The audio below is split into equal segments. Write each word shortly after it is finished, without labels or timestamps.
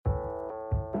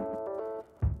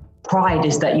pride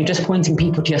is that you're just pointing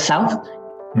people to yourself.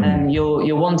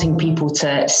 You're wanting people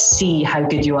to see how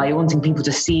good you are. You're wanting people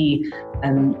to see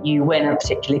you win a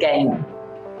particular game.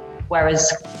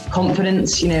 Whereas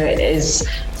confidence, it is,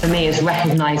 for me, is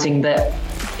recognizing that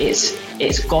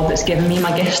it's God that's given me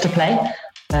my gifts to play.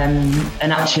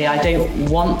 And actually, I don't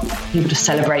want people to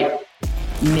celebrate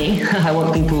me. I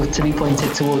want people to be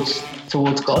pointed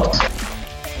towards God.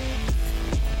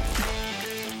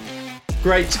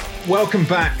 Great. Welcome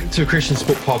back to a Christian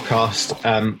Sport podcast.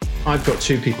 I've got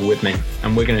two people with me,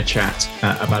 and we're going to chat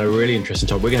about a really interesting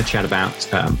topic. We're going to chat about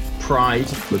pride.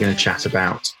 We're going to chat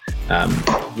about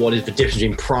what is the difference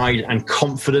between pride and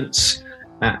confidence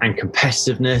and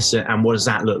competitiveness, and what does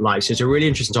that look like? So it's a really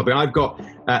interesting topic. I've got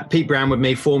Pete Brown with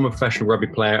me, former professional rugby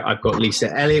player. I've got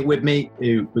Lisa Elliott with me,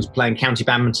 who was playing county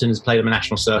badminton, has played on the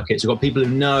national circuit. So we've got people who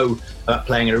know about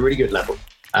playing at a really good level,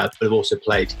 but have also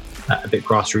played a bit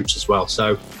grassroots as well.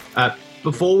 So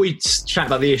before we chat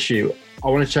about the issue, I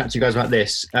want to chat to you guys about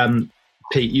this.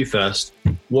 Pete, you first.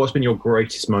 What's been your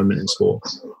greatest moment in sport?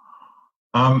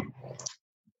 I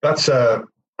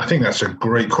think that's a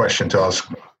great question to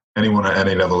ask anyone at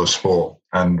any level of sport,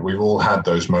 and we've all had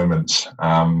those moments.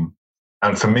 And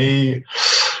for me,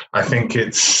 I think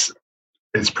it's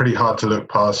pretty hard to look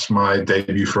past my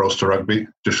debut for Ulster Rugby,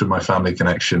 just with my family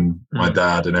connection, my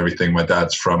dad and everything. My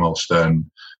dad's from Ulster, and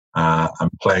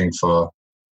playing for,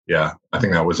 I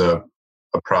think that was a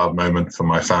proud moment for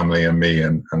my family and me,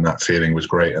 and that feeling was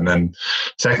great. And then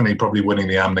secondly, probably winning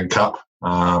the Amden Cup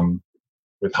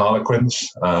with Harlequins,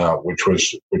 which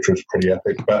was pretty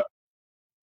epic. But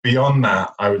beyond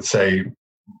that, I would say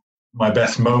my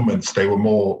best moments, they were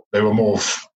more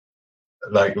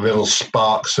like little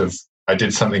sparks of, I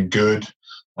did something good,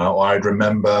 or I'd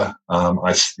remember,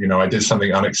 I did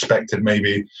something unexpected,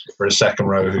 maybe for a second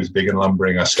row who's big and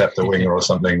lumbering, I stepped a winger or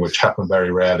something, which happened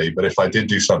very rarely. But if I did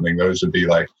do something, those would be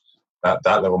like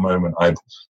that little moment. I'd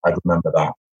remember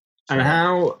that. And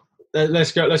how?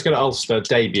 Let's go to Ulster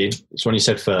debut. It's when you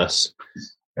said first.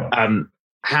 Yeah.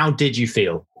 How did you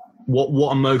feel?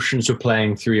 What emotions were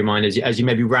playing through your mind as you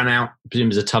maybe ran out? I presume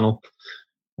there's a tunnel.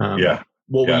 What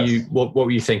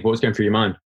were you thinking? What was going through your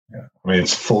mind? Yeah. I mean,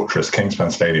 it's Fortress,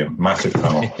 Kingspan Stadium, massive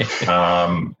tunnel.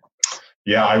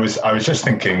 I was just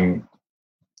thinking,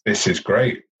 this is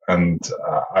great, and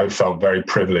I felt very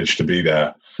privileged to be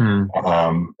there.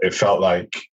 It felt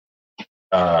like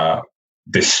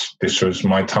this was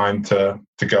my time to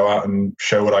go out and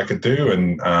show what I could do,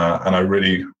 and I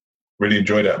really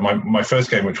enjoyed it. My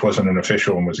first game, which wasn't an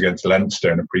official one, was against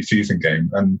Leinster in a pre-season game,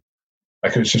 and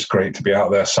like, it was just great to be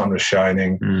out there. Sun was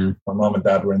shining. My mum and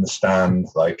dad were in the stand.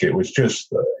 Like, it was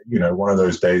just, one of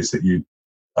those days that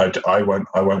I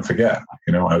won't forget.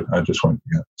 I just won't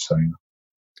forget. So,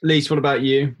 Lise, what about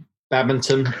you?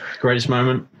 Badminton, greatest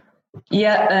moment?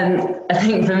 Yeah, I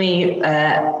think for me,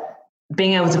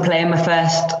 being able to play in my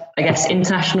first,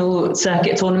 international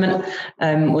circuit tournament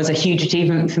was a huge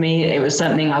achievement for me. It was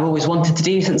something I've always wanted to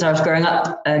do since I was growing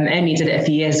up. I only did it a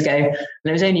few years ago, and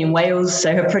it was only in Wales,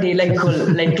 so a pretty local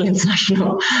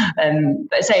international.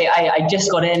 But I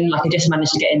just got in, I just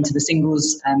managed to get into the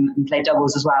singles and play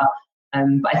doubles as well.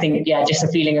 But I think, just a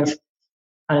feeling of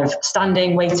kind of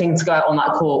standing, waiting to go out on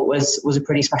that court was a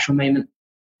pretty special moment.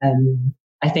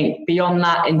 I think beyond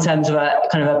that, in terms of a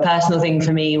kind of a personal thing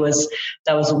for me,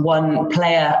 there was one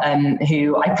player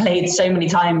who I played so many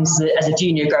times as a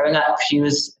junior growing up. She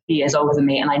was a few years older than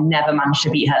me, and I never managed to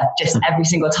beat her. Just every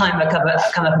single time I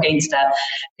come up against her,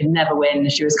 could never win.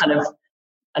 She was kind of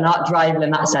an arch rival in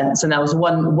that sense. And there was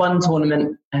one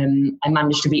tournament I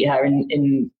managed to beat her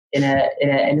in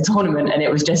a tournament, and it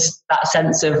was just that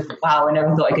sense of, wow, I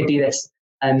never thought I could do this.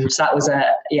 So that was an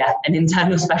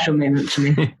internal special moment for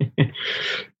me.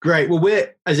 Great. Well,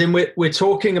 we're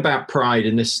talking about pride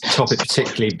in this topic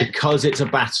particularly because it's a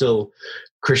battle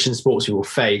Christian sports will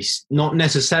face, not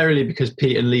necessarily because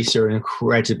Pete and Lisa are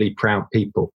incredibly proud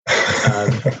people.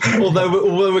 Although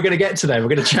we're going to get to them, we're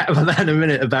going to chat about that in a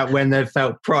minute, about when they've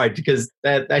felt pride, because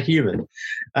they're human.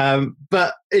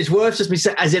 But it's worth just me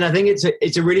saying, I think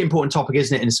it's a really important topic,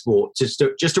 isn't it, in sport, just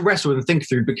to wrestle with and think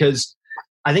through, because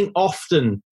I think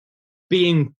often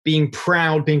being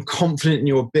proud, being confident in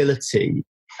your ability,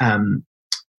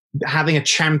 having a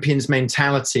champion's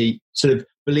mentality, sort of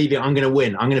believing I'm going to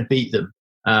win, I'm going to beat them,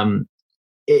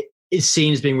 it is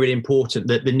seen as being really important.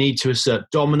 That the need to assert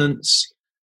dominance,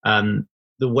 the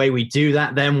way we do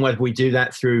that, then whether we do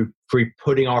that through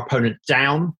putting our opponent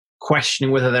down,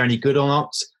 questioning whether they're any good or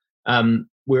not.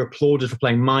 We're applauded for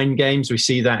playing mind games. We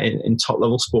see that in top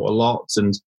level sport a lot,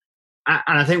 and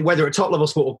I think whether at top level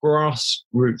sport or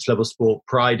grassroots level sport,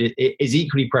 pride is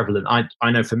equally prevalent.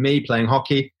 I know for me, playing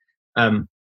hockey,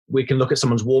 we can look at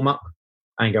someone's warm-up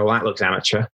and go, well, that looks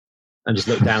amateur, and just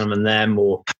look down on them,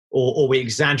 or we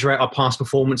exaggerate our past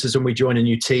performances when we join a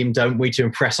new team, don't we, to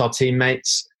impress our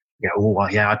teammates. You go, oh,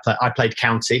 well, yeah, I played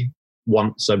county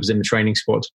once, I was in the training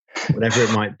squad, whatever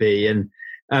it might be. And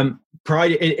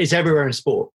pride is everywhere in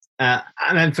sport. And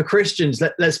then for Christians,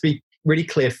 let's be really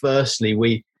clear. Firstly,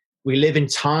 we live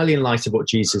entirely in light of what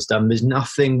Jesus has done. There's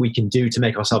nothing we can do to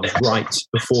make ourselves right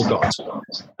before God.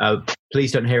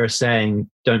 Please don't hear us saying,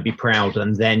 don't be proud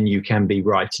and then you can be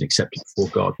right and accepted before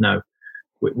God. No,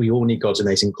 we all need God's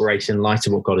amazing grace in light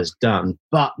of what God has done.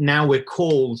 But now we're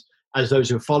called, as those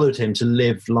who have followed him, to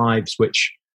live lives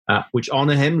which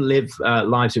honor him, live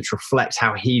lives which reflect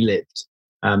how he lived,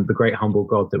 the great humble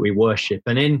God that we worship.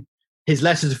 And in his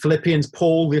letter to Philippians,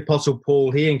 Paul, the Apostle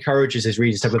Paul, he encourages his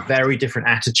readers to have a very different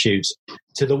attitude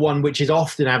to the one which is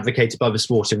often advocated by the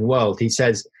sporting world. He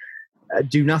says,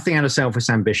 do nothing out of selfish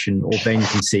ambition or vain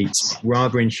conceit,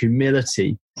 rather in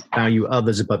humility value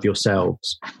others above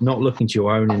yourselves, not looking to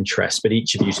your own interests, but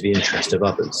each of you to the interest of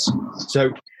others.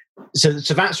 So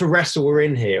that's the wrestle we're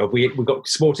in here. We've got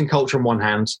sporting culture on one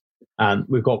hand,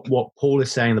 we've got what Paul is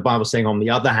saying, the Bible saying on the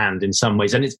other hand, in some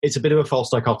ways, and it's a bit of a false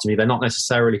dichotomy. They're not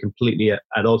necessarily completely at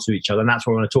odds with each other, and that's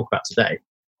what we're going to talk about today.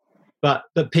 But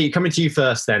Pete, coming to you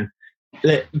first then,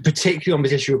 particularly on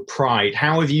this issue of pride,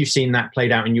 how have you seen that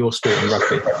played out in your sport in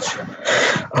rugby?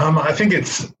 I think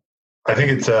it's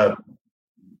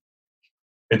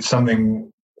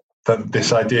something that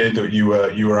this idea that you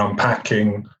were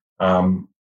unpacking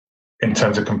in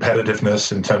terms of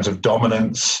competitiveness, in terms of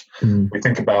dominance. We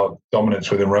think about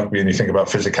dominance within rugby and you think about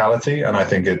physicality. And I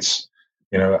think it's,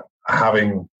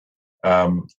 having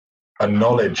a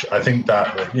knowledge. I think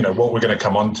that, what we're going to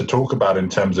come on to talk about in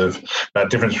terms of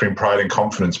that difference between pride and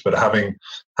confidence, but having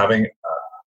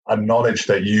a knowledge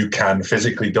that you can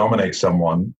physically dominate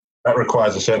someone, that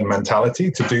requires a certain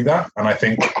mentality to do that. And I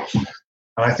think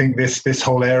this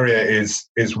whole area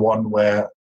is one where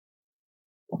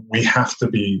we have to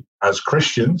be, as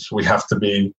Christians, we have to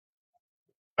be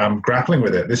grappling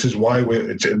with it. This is why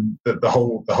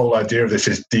the whole idea of this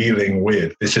is dealing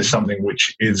with. This is something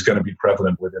which is going to be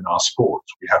prevalent within our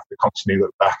sports. We have to constantly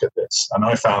look back at this. And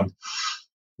I found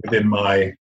within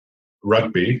my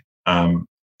rugby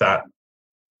that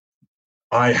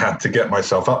I had to get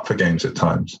myself up for games at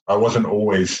times. I wasn't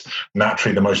always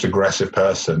naturally the most aggressive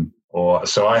person,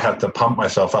 so I had to pump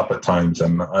myself up at times,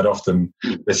 and I'd often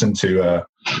listen to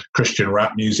Christian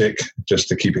rap music just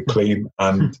to keep it clean,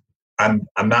 and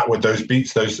that would, those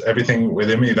beats, everything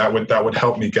within me, that would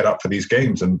help me get up for these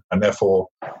games, and therefore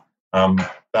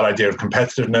that idea of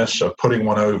competitiveness, of putting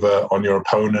one over on your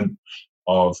opponent,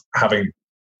 of having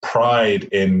pride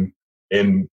in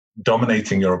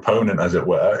dominating your opponent, as it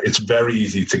were. It's very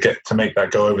easy to make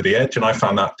that go over the edge, and I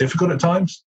found that difficult at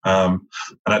times. And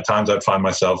at times I'd find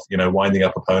myself, winding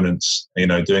up opponents,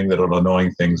 doing little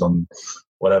annoying things on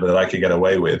whatever that I could get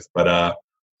away with. But at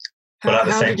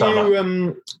the same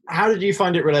time, how did you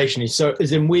find it relationally? So,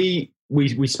 as in, we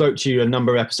spoke to you a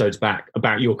number of episodes back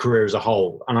about your career as a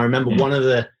whole, and I remember one of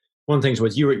the things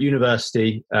was you were at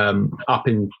university up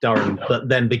in Durham, but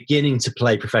then beginning to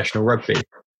play professional rugby.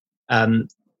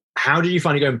 How did you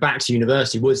find it going back to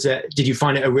university? Did you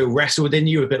find it a real wrestle within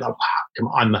you? A bit like, wow, come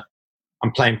on,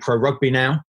 I'm playing pro rugby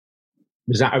now.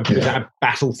 Was that a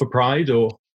battle for pride,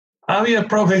 or? Yeah,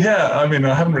 probably. Yeah, I mean,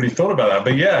 I haven't really thought about that,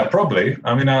 but yeah, probably.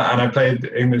 I mean, and I played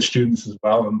English students as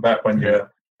well. And back when you're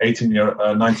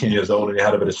 19 years old and you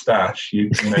had a bit of stash,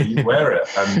 you wear it,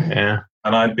 and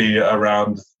I'd be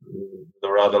around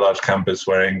the rather large campus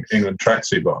wearing England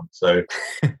tracksuit on. So,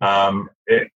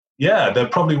 there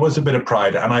probably was a bit of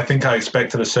pride, and I think I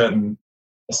expected a certain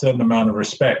amount of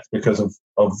respect because of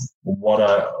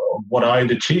what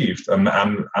I'd achieved, and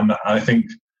I think,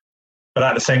 but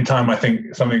at the same time, I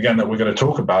think something again that we're going to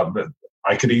talk about, that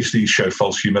I could easily show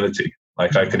false humility.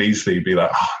 Like I could easily be like,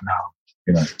 oh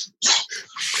no,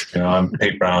 I'm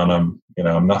Pete Brown, I'm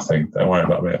nothing. Don't worry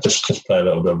about me. Just play a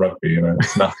little bit of rugby,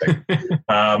 it's nothing.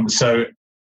 So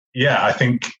yeah, I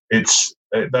think it's.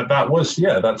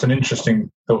 That's an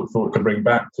interesting thought to bring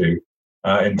back to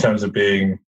in terms of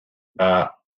being a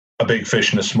big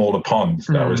fish in a smaller pond.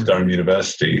 That was Durham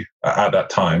University at that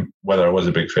time. Whether I was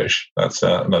a big fish, that's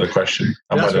another question.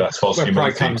 And whether that's false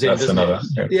humility, that's another.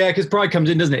 Yeah, because pride comes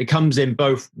in, doesn't it? It comes in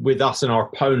both with us and our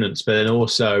opponents, but then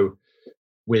also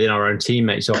within our own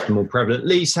teammates, often more prevalent.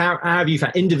 Lise, how have you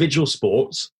found individual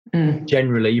sports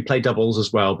generally? You play doubles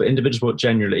as well, but individual sport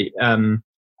generally.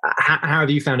 How have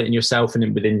you found it in yourself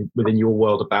and within your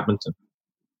world of badminton?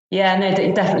 Yeah, no,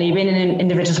 definitely. Being in an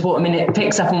individual sport, I mean, it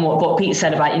picks up on what Pete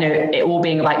said about, it all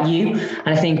being about you. And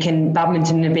I think in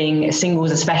badminton and being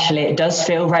singles especially, it does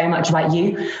feel very much about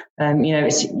you.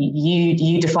 It's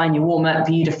you define your warm-up,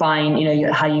 you define,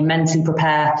 how you mentally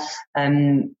prepare.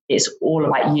 It's all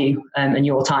about you and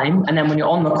your time. And then when you're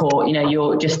on the court,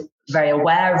 you're just very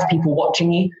aware of people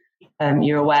watching you.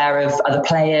 You're aware of other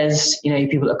players,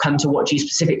 people that come to watch you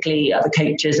specifically, other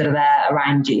coaches that are there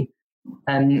around you.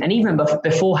 And even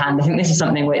beforehand, I think this is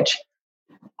something which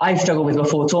I've struggled with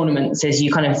before tournaments, is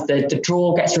you kind of, the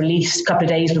draw gets released a couple of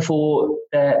days before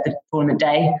the tournament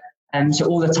day. So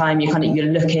all the time you're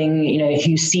looking,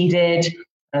 who's seeded,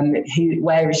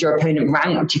 where is your opponent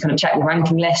ranked? You kind of check the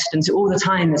ranking list. And so all the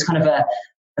time there's kind of a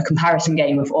comparison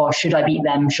game of, should I beat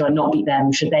them? Should I not beat them?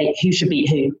 Who should beat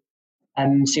who?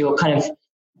 So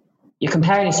you're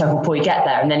comparing yourself before you get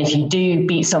there. And then if you do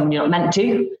beat someone you're not meant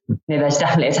to, there's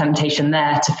definitely a temptation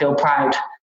there to feel proud.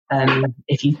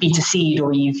 If you beat a seed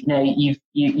or you're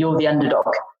the underdog.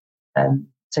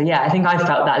 So yeah, I think I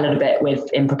felt that a little bit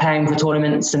in preparing for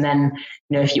tournaments. And then,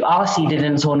 if you are seeded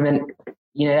in a tournament,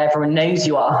 everyone knows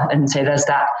you are. And so there's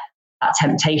that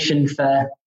temptation for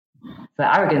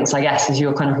arrogance, I guess, as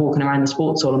you're kind of walking around the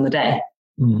sports hall on the day.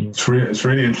 It's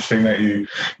really interesting that you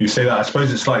say that. I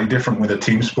suppose it's slightly different with a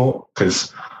team sport,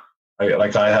 because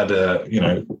I had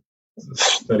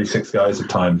 36 guys at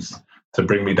times to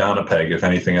bring me down a peg if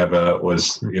anything ever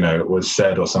was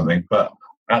said or something. But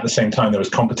at the same time, there was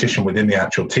competition within the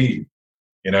actual team,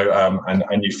 and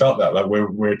you felt that, like,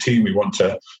 we're a team. You want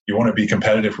to be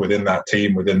competitive within that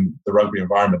team, within the rugby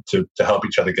environment, to help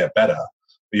each other get better.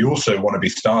 But you also want to be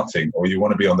starting, or you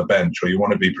want to be on the bench, or you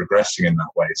want to be progressing in that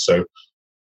way. So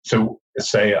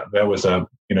say there was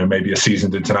maybe a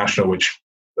seasoned international, which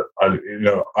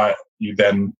you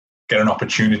then get an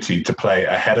opportunity to play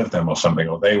ahead of them or something,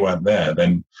 or they weren't there,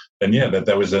 then yeah,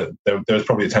 there was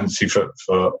probably a tendency for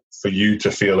you to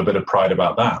feel a bit of pride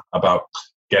about that, about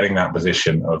getting that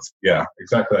position of, yeah,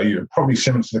 exactly. You probably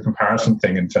similar to the comparison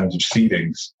thing in terms of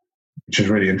seedings, which is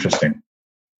really interesting.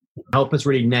 Help us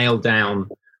really nail down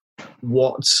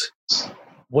what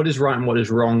is right and what is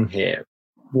wrong here.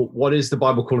 What is the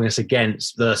Bible calling us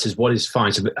against versus what is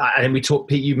fine? So, and we talked,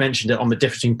 Pete, you mentioned it on the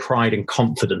difference between pride and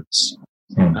confidence.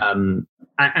 And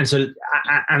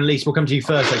Lisa, we'll come to you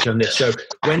first actually on this. So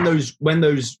when those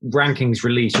rankings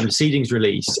release, or the seedings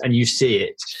release, and you see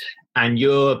it, and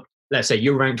let's say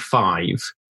you're ranked 5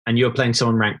 and you're playing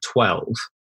someone ranked 12,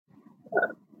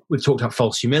 we've talked about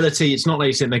false humility. It's not like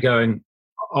you're sitting there going,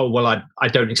 oh, well, I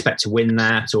don't expect to win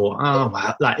that, or,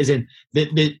 as in,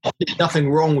 there's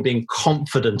nothing wrong with being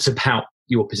confident about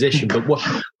your position, but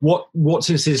what's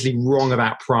seriously wrong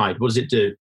about pride? What does it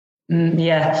do?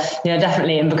 Yeah,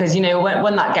 definitely. And because,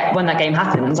 when that game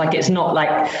happens, like, it's not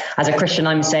like, as a Christian,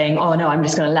 I'm saying, oh no, I'm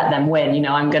just going to let them win.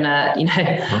 I'm going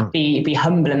to, be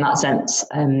humble in that sense.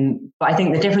 But I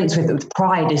think the difference with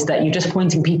pride is that you're just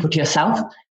pointing people to yourself.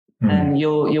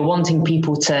 You're wanting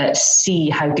people to see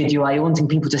how good you are. You're wanting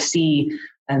people to see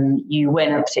you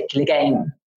win a particular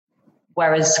game.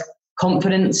 Whereas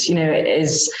confidence,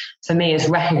 is, for me, is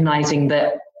recognizing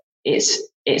that it's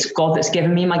God that's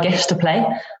given me my gifts to play.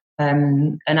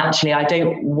 And actually, I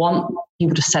don't want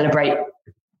people to celebrate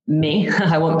me.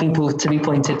 I want people to be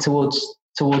pointed towards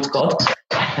God.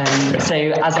 So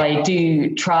as I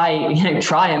do try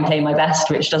and play my best,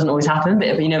 which doesn't always happen, but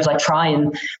as I try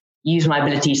and use my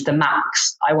abilities to the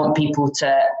max, I want people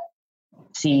to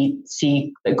see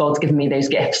that God's given me those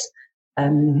gifts.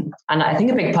 And I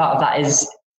think a big part of that is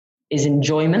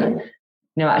enjoyment.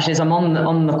 Actually, as I'm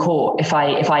on the court, if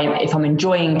I'm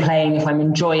enjoying playing, if I'm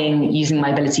enjoying using my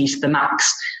abilities to the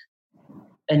max,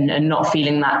 and not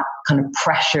feeling that kind of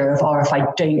pressure of, if I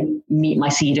don't meet my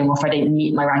seeding or if I don't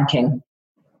meet my ranking,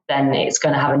 then it's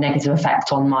going to have a negative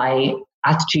effect on my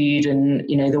attitude and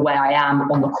the way I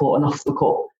am on the court and off the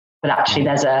court. But actually,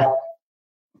 there's a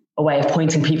way of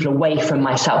pointing people away from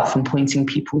myself and pointing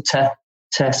people to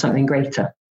something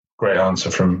greater. Great answer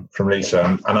from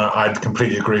Lisa, and I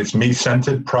completely agree. It's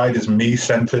me-centered. Pride is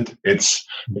me-centered. It's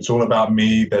all about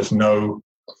me. There's no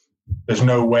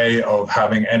way of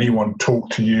having anyone talk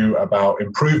to you about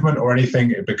improvement or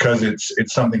anything, because it's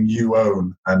something you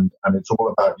own, and it's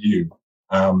all about you.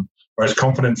 Whereas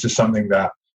confidence is something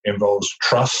that involves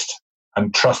trust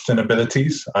and trust in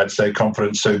abilities. I'd say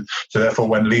confidence. So therefore,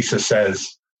 when Lisa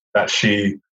says that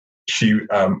she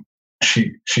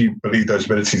believed those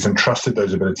abilities and trusted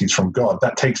those abilities from God,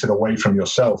 that takes it away from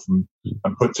yourself and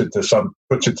puts it to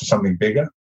something bigger.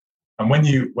 And when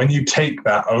you take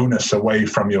that onus away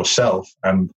from yourself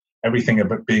and everything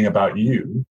being about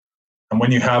you, and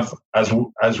when you have,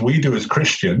 as we do as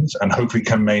Christians, and hopefully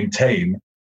can maintain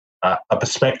a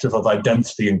perspective of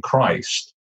identity in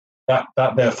Christ, that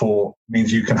therefore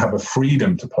means you can have a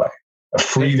freedom to play, a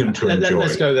freedom to enjoy.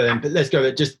 Let's go there then. But let's go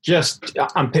there. Just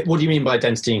unpick. What do you mean by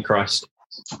identity in Christ?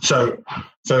 So,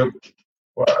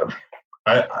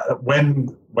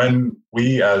 when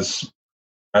we as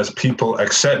people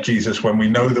accept Jesus, when we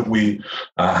know that we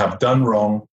have done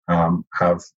wrong,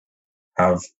 have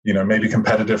maybe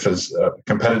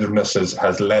competitiveness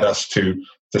has led us to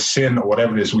sin or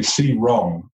whatever it is, we see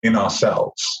wrong in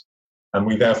ourselves, and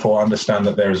we therefore understand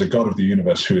that there is a God of the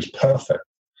universe who is perfect,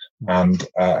 and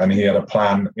he had a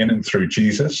plan in and through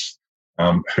Jesus,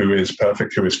 who is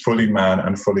perfect, who is fully man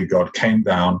and fully God, came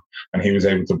down, and he was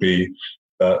able to be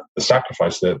the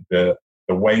sacrifice, the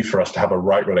way for us to have a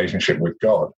right relationship with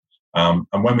God.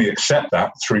 And when we accept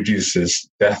that through Jesus'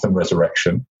 death and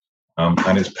resurrection,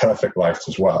 and his perfect life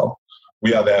as well,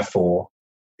 we are therefore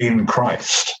in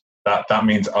Christ. That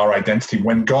means our identity.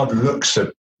 When God looks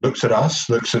at us,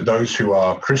 looks at those who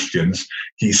are Christians,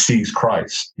 he sees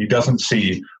Christ. He doesn't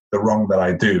see the wrong that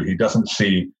I do. He doesn't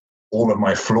see all of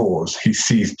my flaws. He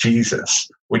sees Jesus,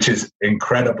 which is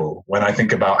incredible when I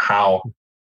think about how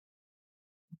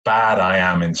bad I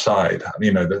am inside,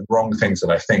 the wrong things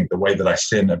that I think, the way that I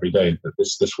sin every day,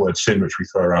 this word sin, which we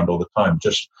throw around all the time,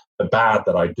 just the bad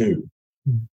that I do.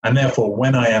 And therefore,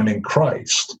 when I am in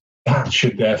Christ, that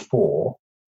should therefore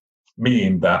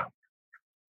mean that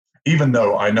even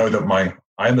though I know that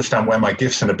I understand where my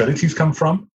gifts and abilities come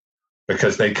from,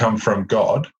 because they come from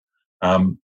God,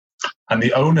 and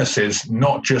the onus is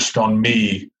not just on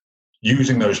me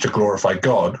using those to glorify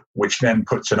God, which then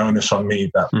puts an onus on me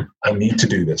that I need to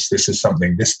do this. This is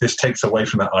something, this takes away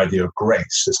from that idea of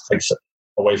grace. This takes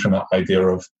away from that idea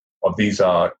of these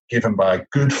are given by a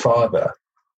good Father.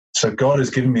 So God has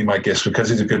given me my gifts because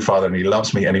he's a good Father and he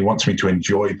loves me and he wants me to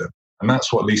enjoy them. And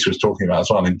that's what Lisa was talking about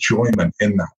as well, enjoyment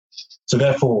in that. So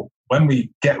therefore, when we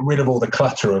get rid of all the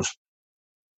clutter of,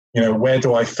 where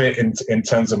do I fit in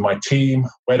terms of my team?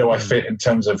 Where do I fit in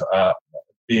terms of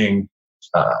being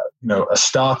a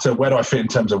starter? Where do I fit in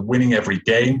terms of winning every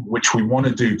game, which we want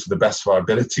to do to the best of our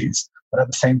abilities? But at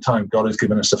the same time, God has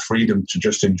given us the freedom to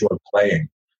just enjoy playing,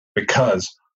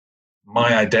 because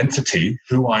my identity,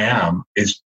 who I am,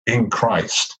 is in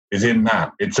Christ, is in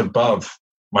that. It's above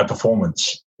my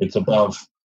performance. It's above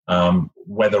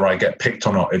whether I get picked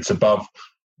or not. It's above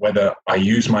whether I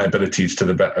use my abilities to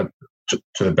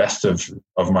the best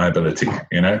of my ability,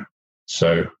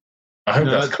 So I hope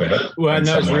that's clear. Well,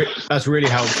 that's really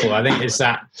helpful. I think it's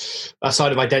that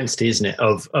side of identity, isn't it?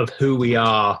 Of who we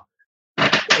are.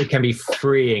 It can be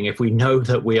freeing if we know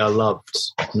that we are loved,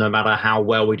 no matter how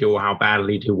well we do or how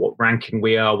badly we do, what ranking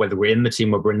we are, whether we're in the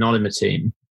team or we're not in the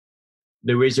team.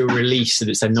 There is a release that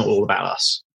it's not all about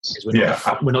us, because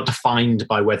we're not defined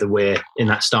by whether we're in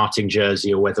that starting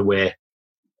jersey or whether we're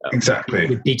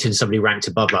we've beaten somebody ranked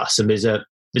above us. And there's a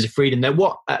freedom there.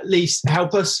 What, at least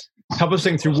help us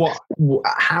think through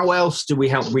how else do we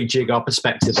help rejig our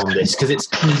perspective on this? Because it's,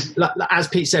 as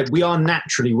Pete said, we are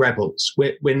naturally rebels.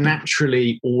 We're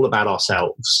naturally all about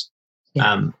ourselves.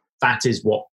 Yeah. That is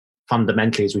what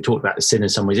fundamentally, as we talked about, the sin in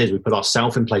some ways is. We put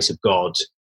ourselves in place of God.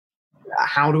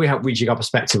 How do we help rejig our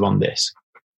perspective on this?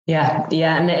 Yeah,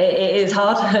 and it is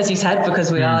hard, as you said,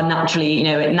 because we are naturally,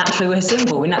 naturally we're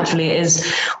sinful. It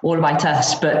is all about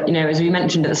us. But, as we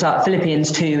mentioned at the start,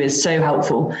 Philippians 2 is so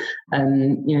helpful.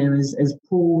 As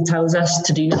Paul tells us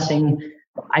to do nothing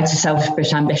out of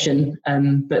selfish ambition,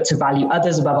 but to value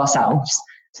others above ourselves.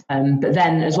 But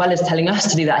then, as well as telling us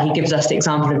to do that, he gives us the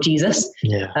example of Jesus.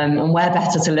 Yeah. And we're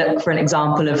better to look for an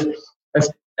example of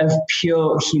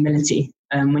pure humility.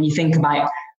 When you think about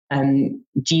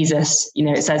Jesus,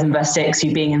 it says in verse 6,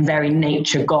 who being in very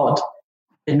nature God,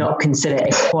 did not consider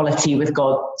equality with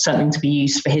God something to be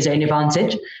used for his own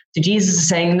advantage. So Jesus is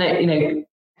saying that,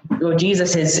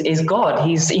 Jesus is God.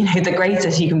 He's, the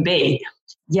greatest he can be.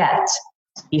 Yet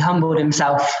he humbled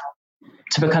himself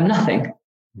to become nothing.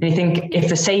 And you think, if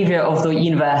the Savior of the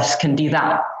universe can do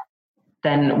that,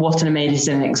 then what an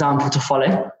amazing example to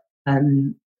follow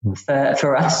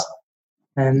for us.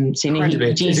 It's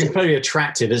incredibly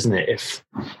attractive, isn't it? If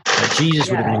Jesus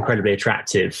would have been incredibly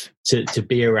attractive to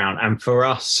be around, and for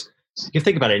us, you can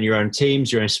think about it in your own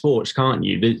teams, your own sports, can't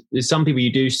you? There's some people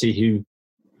you do see who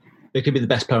they could be the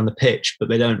best player on the pitch, but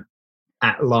they don't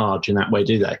act large in that way,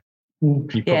 do they?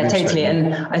 Yeah, totally.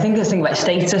 And I think there's a thing about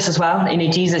status as well.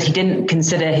 Jesus, he didn't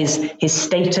consider his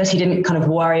status. He didn't kind of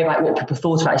worry about what people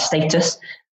thought about his status.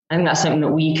 I think that's something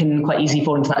that we can quite easily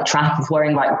fall into that trap of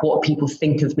worrying about what people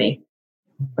think of me.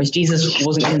 Whereas Jesus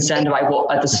wasn't concerned about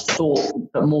what others thought,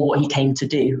 but more what he came to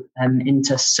do, and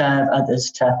to serve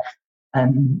others, to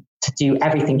do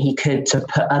everything he could to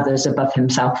put others above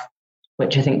himself.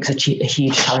 which I think is a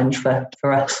huge challenge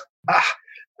for us.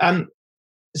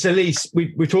 So Lise,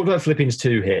 we've talked about Philippians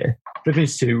 2 here.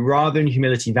 Philippians 2, rather in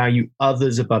humility, value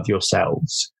others above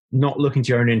yourselves, not looking to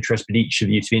your own interest, but each of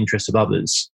you to the interest of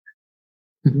others.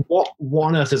 What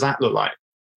on earth does that look like?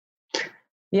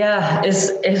 Yeah,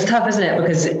 it's tough, isn't it?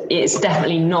 Because it's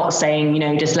definitely not saying,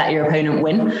 just let your opponent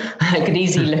win. I could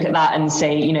easily look at that and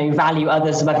say, value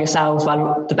others above yourselves.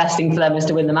 Value, the best thing for them is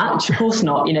to win the match. Of course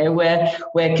not.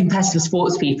 We're competitive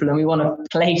sports people, and we want to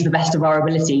play to the best of our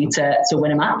ability to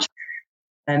win a match.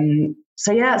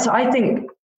 So I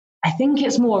think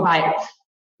it's more about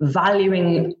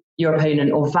valuing your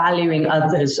opponent or valuing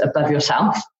others above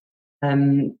yourself,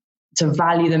 to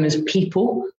value them as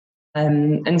people.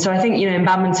 And so I think, in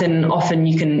badminton, often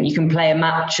you can play a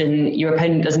match and your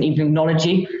opponent doesn't even acknowledge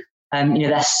you.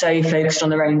 They're so focused on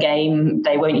their own game,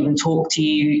 they won't even talk to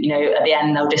you. At the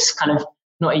end, they'll just kind of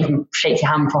not even shake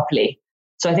your hand properly.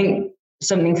 So I think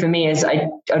something for me is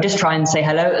I'll just try and say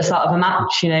hello at the start of a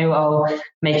match. I'll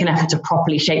make an effort to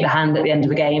properly shake the hand at the end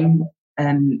of a game.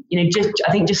 I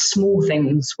think just small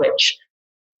things which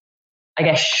I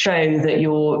guess show that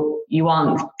you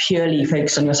aren't purely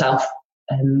focused on yourself.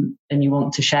 And you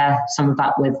want to share some of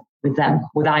that with them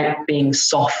without being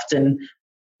soft and,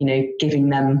 giving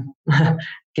them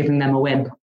a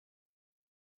win.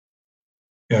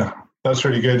 Yeah, that's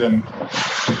really good. And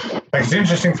it's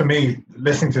interesting for me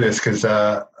listening to this because,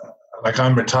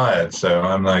 I'm retired, so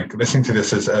I'm like listening to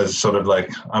this as sort of like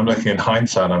I'm looking in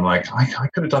hindsight. I'm like, I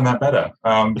could have done that better,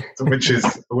 which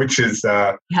is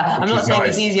yeah. I'm not saying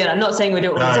it's easier. I'm not saying we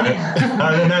don't want to.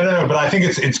 No. But I think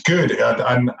it's good,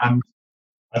 and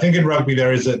I think in rugby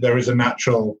there is a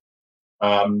natural.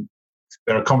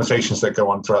 There are conversations that go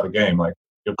on throughout the game. Like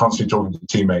you're constantly talking to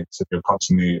teammates, and you're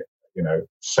constantly,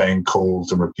 saying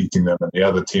calls and repeating them, and the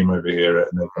other team over here,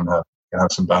 and they can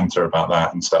have some banter about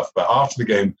that and stuff. But after the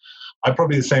game, I'd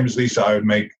probably the same as Lisa. I would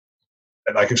make,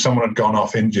 like, if someone had gone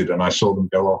off injured and I saw them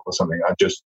go off or something, I'd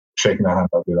just shaking their hand.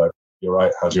 I'd be like, "You're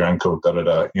right. How's your ankle?" Da da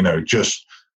da. Just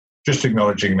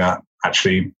acknowledging that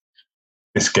actually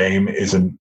this game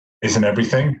isn't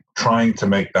everything. Trying to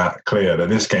make that clear that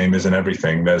this game isn't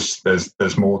everything. There's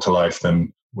more to life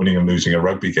than winning and losing a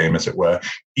rugby game, as it were.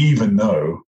 Even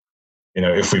though,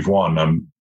 if we've won,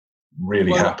 I'm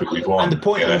really happy we've won. And the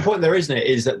point there, isn't it,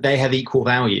 is that they have equal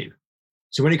value.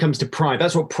 So when it comes to pride,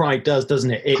 that's what pride does,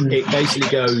 doesn't it? It basically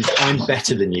goes, I'm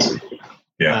better than you,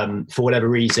 for whatever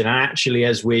reason. And actually,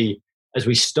 as we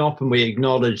stop and we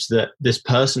acknowledge that this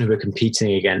person who we're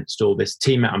competing against or this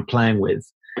teammate I'm playing with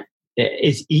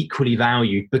is equally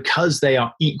valued because they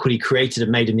are equally created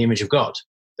and made in the image of God.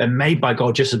 They're made by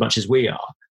God just as much as we are.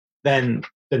 Then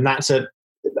that's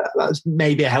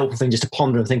maybe a helpful thing just to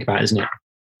ponder and think about, isn't it?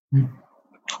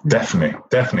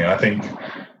 Definitely. I think,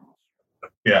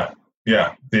 yeah,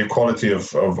 the equality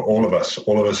of all of us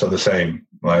are the same.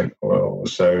 Like, well,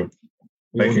 so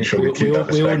making sure we keep that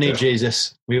perspective. We all need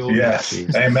Jesus. Yes. Need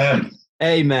Jesus.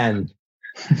 Amen.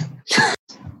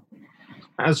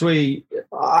 As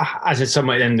in some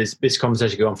way, then this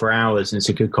conversation could go on for hours, and it's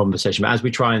a good conversation. But as we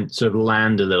try and sort of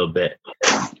land a little bit,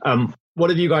 what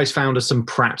have you guys found as some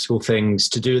practical things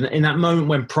to do in that moment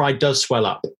when pride does swell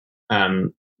up?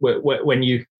 When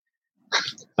you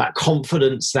that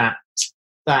confidence, that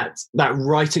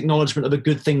right acknowledgement of a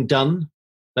good thing done,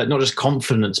 that not just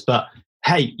confidence, but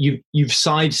hey, you've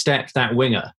sidestepped that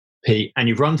winger, Pete, and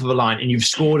you've run for the line and you've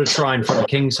scored a try in front of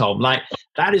Kingsholm. Like,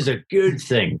 that is a good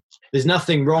thing. There's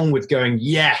nothing wrong with going,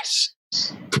 yes,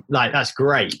 like, that's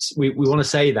great. We want to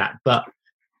say that. But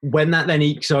when that then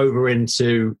ekes over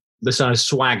into the sort of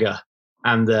swagger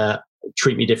and the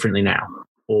treat me differently now,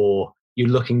 or you're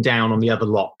looking down on the other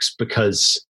locks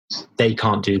because they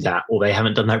can't do that, or they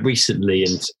haven't done that recently.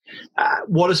 And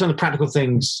what are some of the practical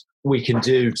things we can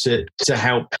do to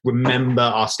help remember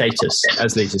our status,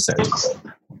 as Lisa said?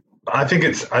 I think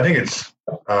it's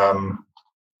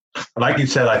like you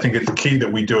said, I think it's key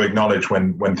that we do acknowledge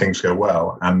when things go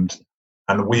well, and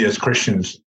we as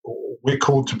Christians, we're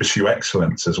called to pursue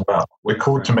excellence as well. We're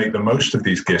called to make the most of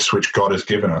these gifts which God has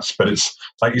given us. But it's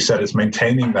like you said, it's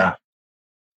maintaining that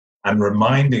and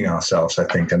reminding ourselves, I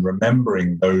think, and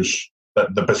remembering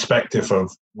the perspective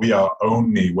of we are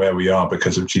only where we are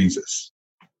because of Jesus.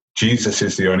 Jesus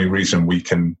is the only reason we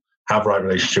can have right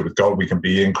relationship with God. We can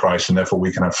be in Christ, and therefore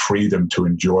we can have freedom to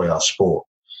enjoy our sport.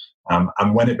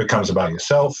 And when it becomes about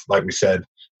yourself, like we said,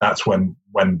 that's when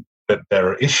there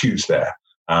are issues there,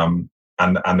 and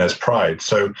there's pride.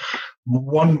 So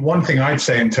one thing I'd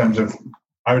say in terms of,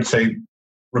 I would say,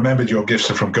 remember your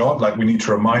gifts are from God. Like, we need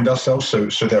to remind ourselves. So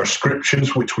there are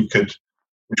scriptures which we could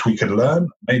which we could learn,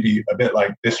 maybe a bit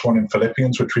like this one in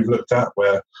Philippians, which we've looked at,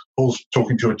 where Paul's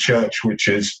talking to a church which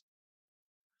is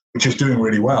doing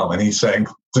really well, and he's saying,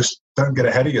 just don't get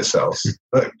ahead of yourselves.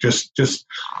 Look, just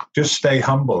stay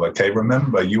humble, okay?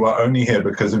 Remember, you are only here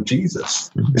because of Jesus.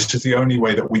 This is the only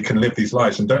way that we can live these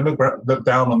lives. And don't look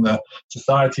down on the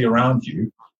society around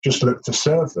you. Just look to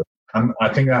serve them. And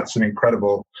I think that's an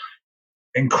incredible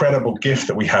gift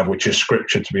that we have, which is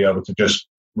Scripture, to be able to just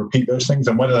repeat those things.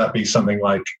 And whether that be something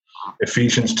like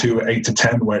Ephesians 2, 8 to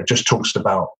 10, where it just talks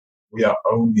about we are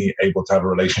only able to have a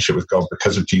relationship with God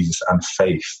because of Jesus and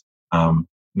faith,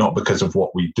 not because of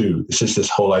what we do. This is this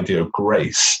whole idea of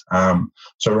grace.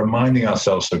 So reminding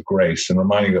ourselves of grace and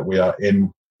reminding that we are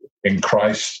in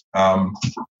Christ.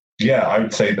 I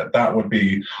would say that would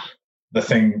be the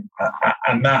thing.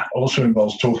 And that also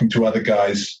involves talking to other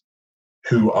guys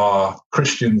who are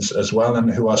Christians as well and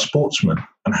who are sportsmen,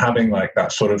 and having like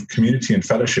that sort of community and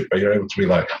fellowship where you're able to be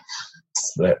like,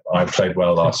 I played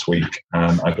well last week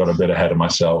and I got a bit ahead of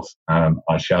myself and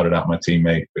I shouted at my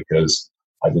teammate because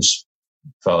I just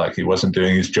felt like he wasn't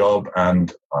doing his job,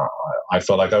 and I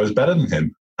felt like I was better than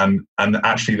him. And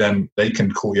actually then they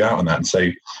can call you out on that and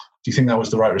say, do you think that was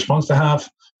the right response to have?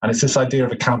 And it's this idea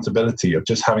of accountability, of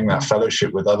just having that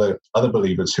fellowship with other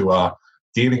believers who are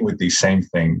dealing with these same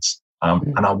things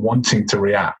and are wanting to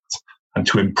react and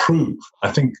to improve.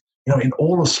 I think, in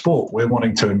all of sport, we're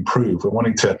wanting to improve. We're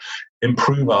wanting to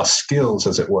improve our skills,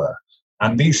 as it were.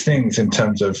 And these things, in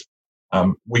terms of,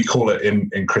 we call it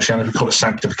in Christianity, we call it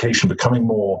sanctification, becoming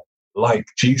more like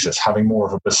Jesus, having more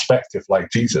of a perspective like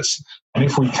Jesus. And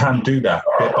if we can do that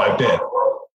bit by bit,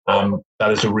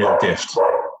 that is a real gift.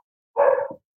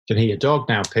 Can hear your dog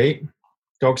now, Pete.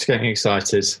 Dog's getting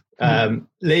excited.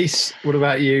 Lise, what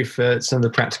about you for some of the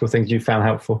practical things you found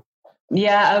helpful?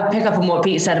 Yeah, I'll pick up on what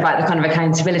Pete said about the kind of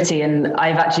accountability, and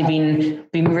I've actually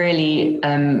been really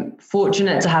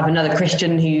fortunate to have another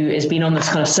Christian who has been on this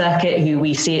kind of circuit, who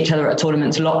we see each other at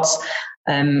tournaments lots,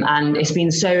 and it's been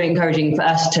so encouraging for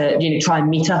us to try and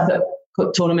meet up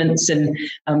at tournaments, and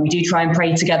we do try and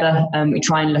pray together, we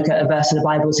try and look at a verse of the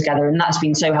Bible together, and that's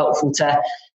been so helpful to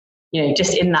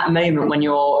just in that moment when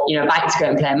you're about to go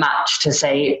and play a match, to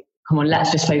say, come on,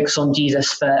 let's just focus on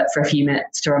Jesus for a few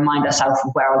minutes to remind ourselves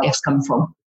of where our gifts come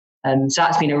from. So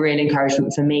that's been a real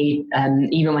encouragement for me.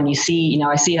 Even when you see,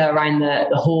 I see her around the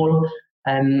hall,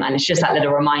 and it's just that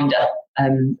little reminder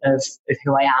of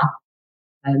who I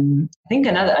am. I think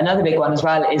another big one as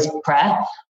well is prayer.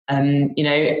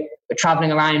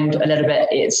 Traveling around a little bit,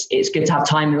 it's good to have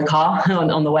time in the car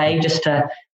on the way just to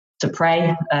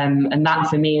pray. And that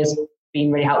for me has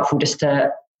been really helpful, just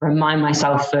to remind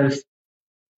myself of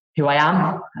who I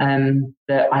am,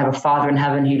 that I have a Father in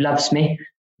heaven who loves me,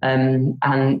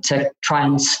 and to try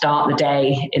and start the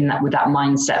day with that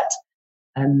mindset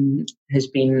has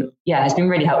been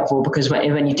really helpful, because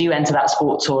when you do enter that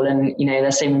sports hall and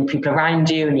there's so many people around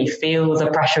you and you feel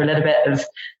the pressure a little bit of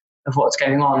what's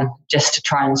going on, just to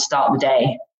try and start the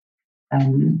day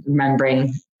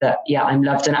remembering that I'm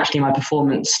loved, and actually my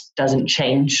performance doesn't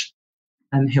change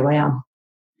who I am.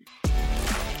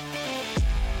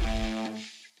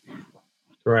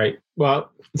 Great. Well,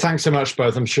 thanks so much,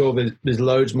 both. I'm sure there's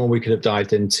loads more we could have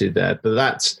dived into there,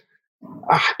 but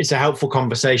it's a helpful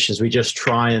conversation as we just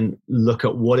try and look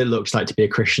at what it looks like to be a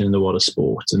Christian in the world of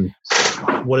sport, and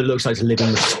what it looks like to live in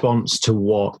response to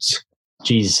what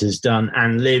Jesus has done,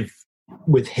 and live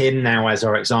with him now as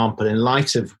our example, in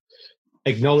light of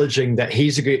acknowledging that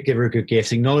he's a good giver of good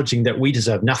gifts, acknowledging that we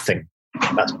deserve nothing.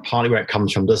 That's partly where it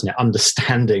comes from, doesn't it?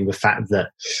 Understanding the fact that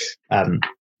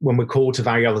when we're called to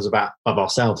value others above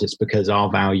ourselves, it's because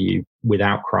our value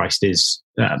without Christ is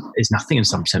nothing in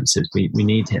some senses. We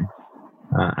need him.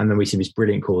 And then we see these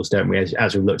brilliant calls, don't we?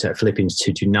 As we looked at Philippians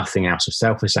 2, do nothing out of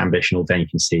selfish ambition or vain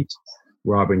conceit.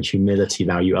 Rather, in humility,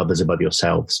 value others above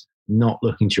yourselves, not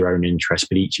looking to your own interest,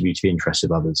 but each of you to the interest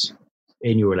of others.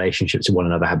 In your relationship to one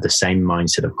another, have the same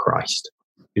mindset of Christ,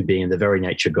 who being in the very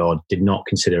nature of God, did not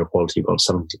consider equality of God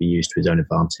something to be used to his own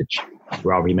advantage.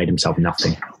 Rather, he made himself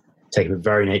nothing, taking the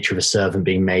very nature of a servant,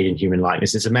 being made in human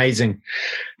likeness. It's amazing.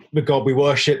 The God we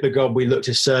worship, the God we look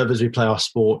to serve as we play our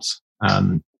sports.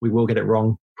 We will get it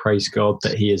wrong. Praise God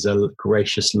that he is a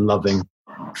gracious, loving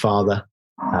Father.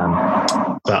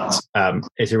 But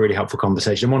it's a really helpful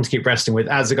conversation. I want to keep resting with,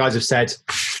 as the guys have said,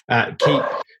 keep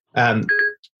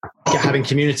having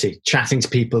community, chatting to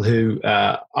people who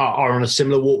are on a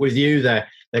similar walk with you. They're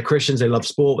Christians, they love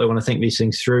sport, they want to think these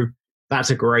things through. That's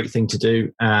a great thing to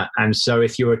do. And so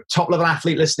if you're a top-level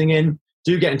athlete listening in,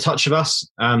 do get in touch with us.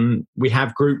 We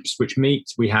have groups which meet.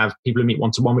 We have people who meet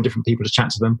one-to-one with different people to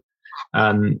chat to them.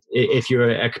 If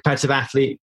you're a competitive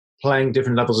athlete, playing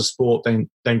different levels of sport,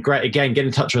 then great. Again, get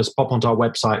in touch with us. Pop onto our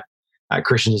website at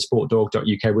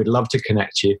christiansport.org.uk. We'd love to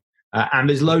connect you. And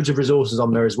there's loads of resources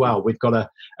on there as well. We've got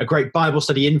a great Bible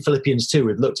study in Philippians 2.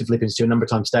 We've looked at Philippians 2 a number of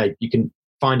times today. You can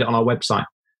find it on our website.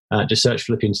 Just search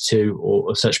Philippians 2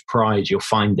 or search Pride. You'll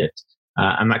find it.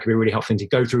 And that could be a really helpful thing to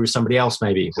go through with somebody else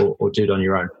maybe, or do it on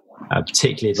your own,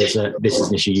 particularly if this is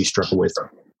an issue you struggle with.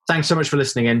 Thanks so much for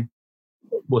listening in.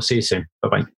 We'll see you soon.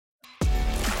 Bye-bye.